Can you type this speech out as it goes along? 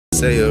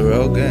say you're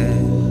okay.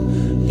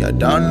 Y'all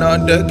don't know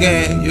the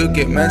game. You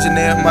keep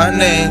mentioning my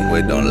name.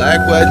 We don't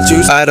like what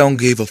you say. I don't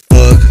give a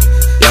fuck.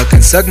 Y'all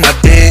can suck my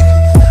dick.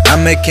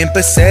 I'm making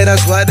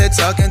pesetas while they're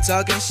talking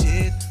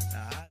shit.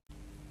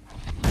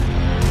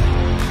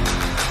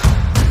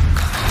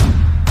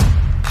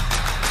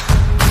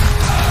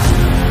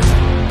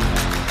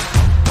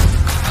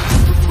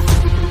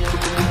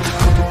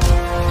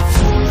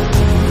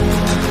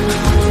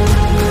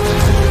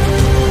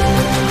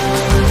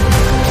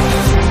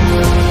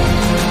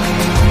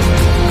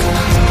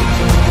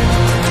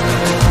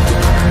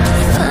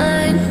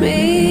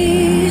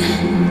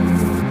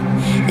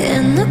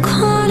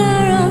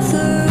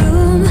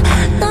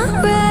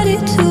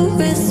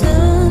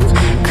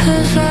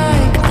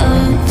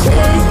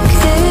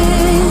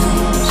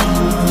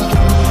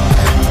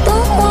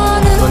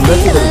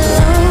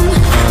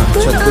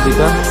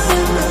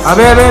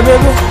 अबे अबे अबे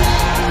अबे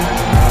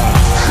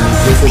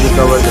नीचे से भी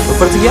cover कर,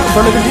 ऊपर से किया,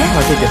 ऊपर लेकर दिया,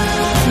 हाँ ठीक है,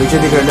 नीचे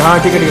दिख रहा है, हाँ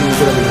ठीक है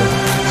नीचे दिख रहा है,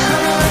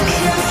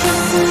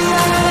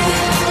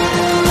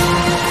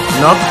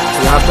 नॉक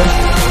यहाँ पे,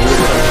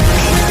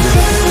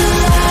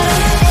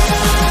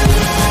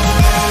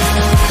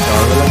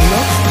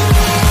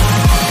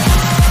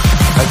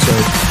 अच्छा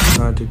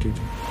हाँ ठीक ठीक,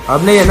 अब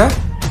नहीं है ना,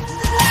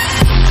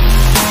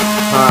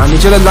 हाँ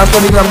नीचे लास्ट पर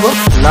दिख रहा हमको,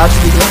 लास्ट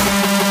दिख रहा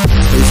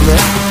इसमें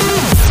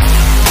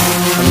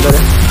अंदर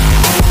है,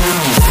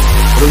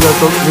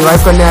 तो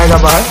रिवाइव करने आएगा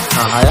बाहर,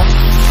 हाँ आया,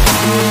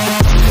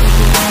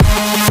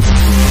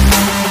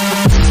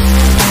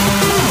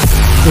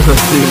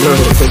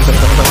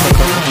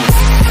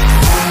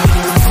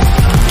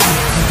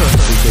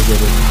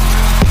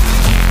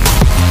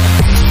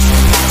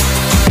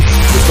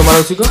 इसको मारो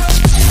उसी को,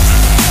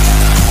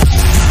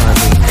 हाँ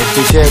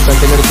पीछे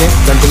कंटेनर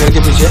के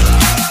पीछे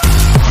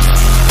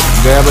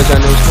गया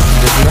बचाने उसको,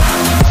 देखना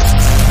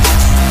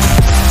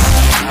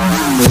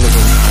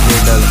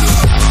डाल दिया।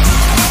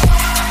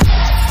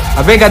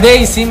 अबे गधे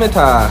इसी में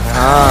था,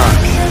 हाँ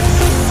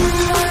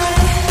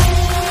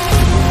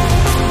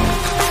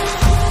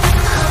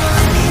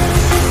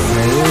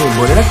नहीं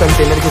बोले ना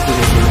कंटेनर के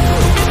पीछे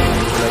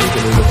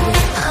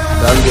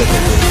डाल दिया था,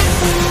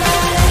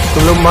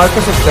 तुम लोग मार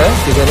कर सकता है,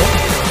 किधर है,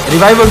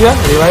 रिवाइव हो गया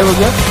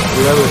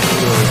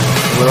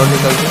और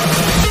निकल के,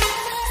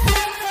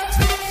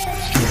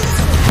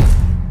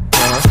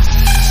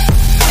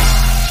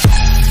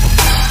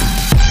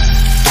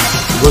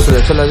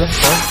 चला जा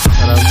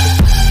आराम से,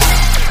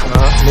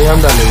 हाँ नहीं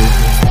हम डालेंगे,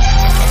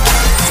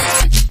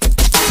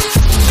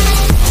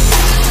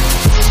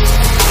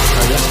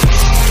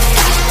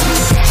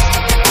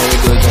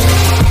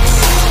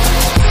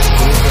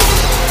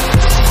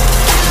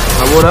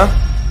 हाँ वो रहा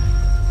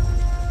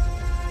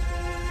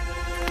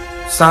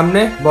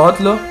सामने बहुत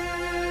लो,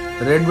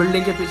 रेड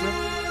बिल्डिंग के पीछे,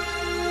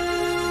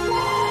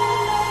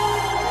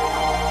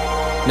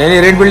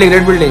 नहीं रेड बिल्डिंग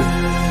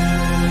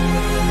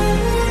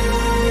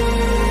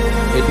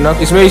इतना,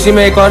 इसमें इसी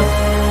में एक और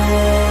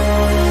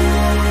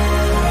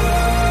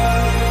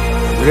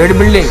रेड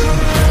बिल्डिंग,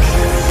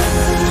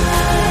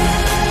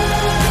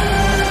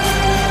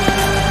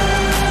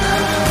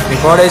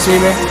 एक और इसी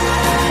में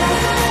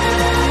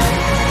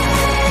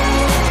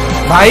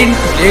भाई,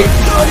 एक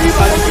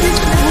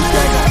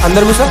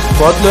अंदर घुसा,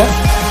 बहुत लो है,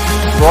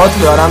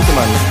 आराम से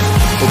मारना,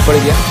 ऊपर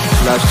गया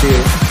लास्ट ही,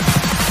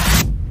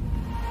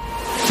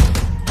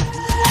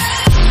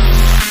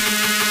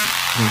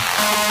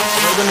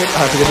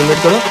 वेट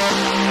करो,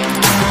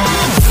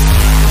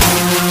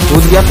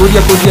 कूद गया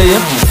ये,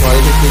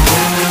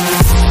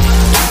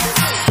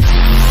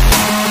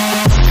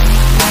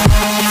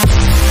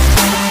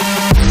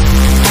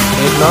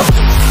 एक नॉक,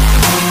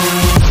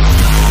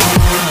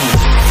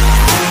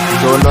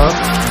 दो नॉक,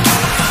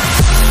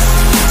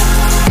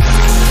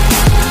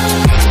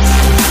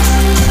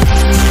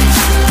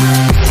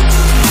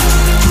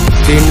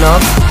 तीन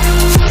नॉक,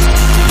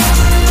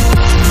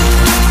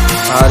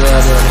 आ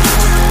रहे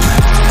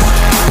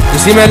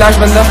इसी में लास्ट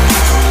बंदा,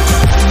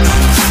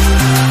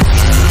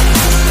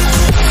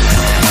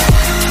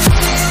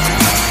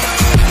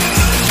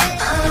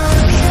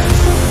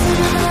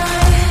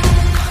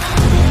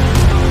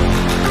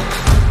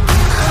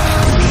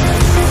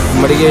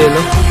 मर गए ये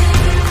लोग,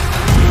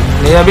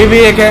 नहीं अभी भी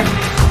एक है,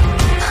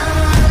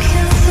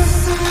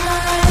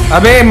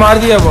 अबे मार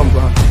दिया वो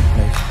हमको,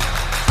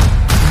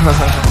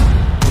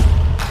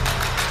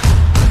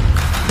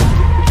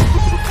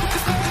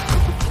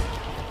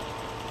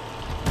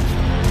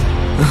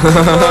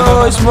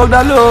 स्मोक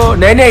डालो,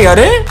 नहीं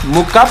अरे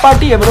मुक्का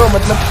पार्टी है ब्रो,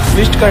 मतलब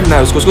ट्विस्ट करना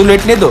है उसको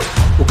लेटने दो,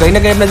 वो कहीं ना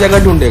कहीं अपना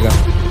जगह ढूंढेगा,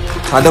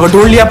 हाँ देखो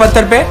ढूंढ लिया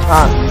पत्थर पे,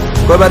 हाँ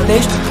कोई बात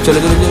नहीं, चलो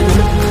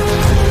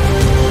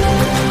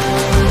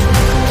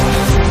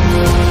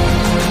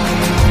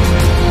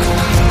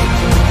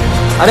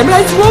अरे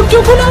मेरा स्मोक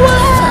क्यों खुला हुआ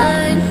है,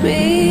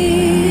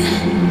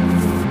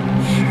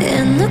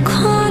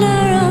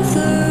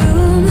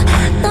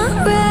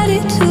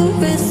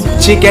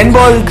 चिकन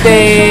बोलते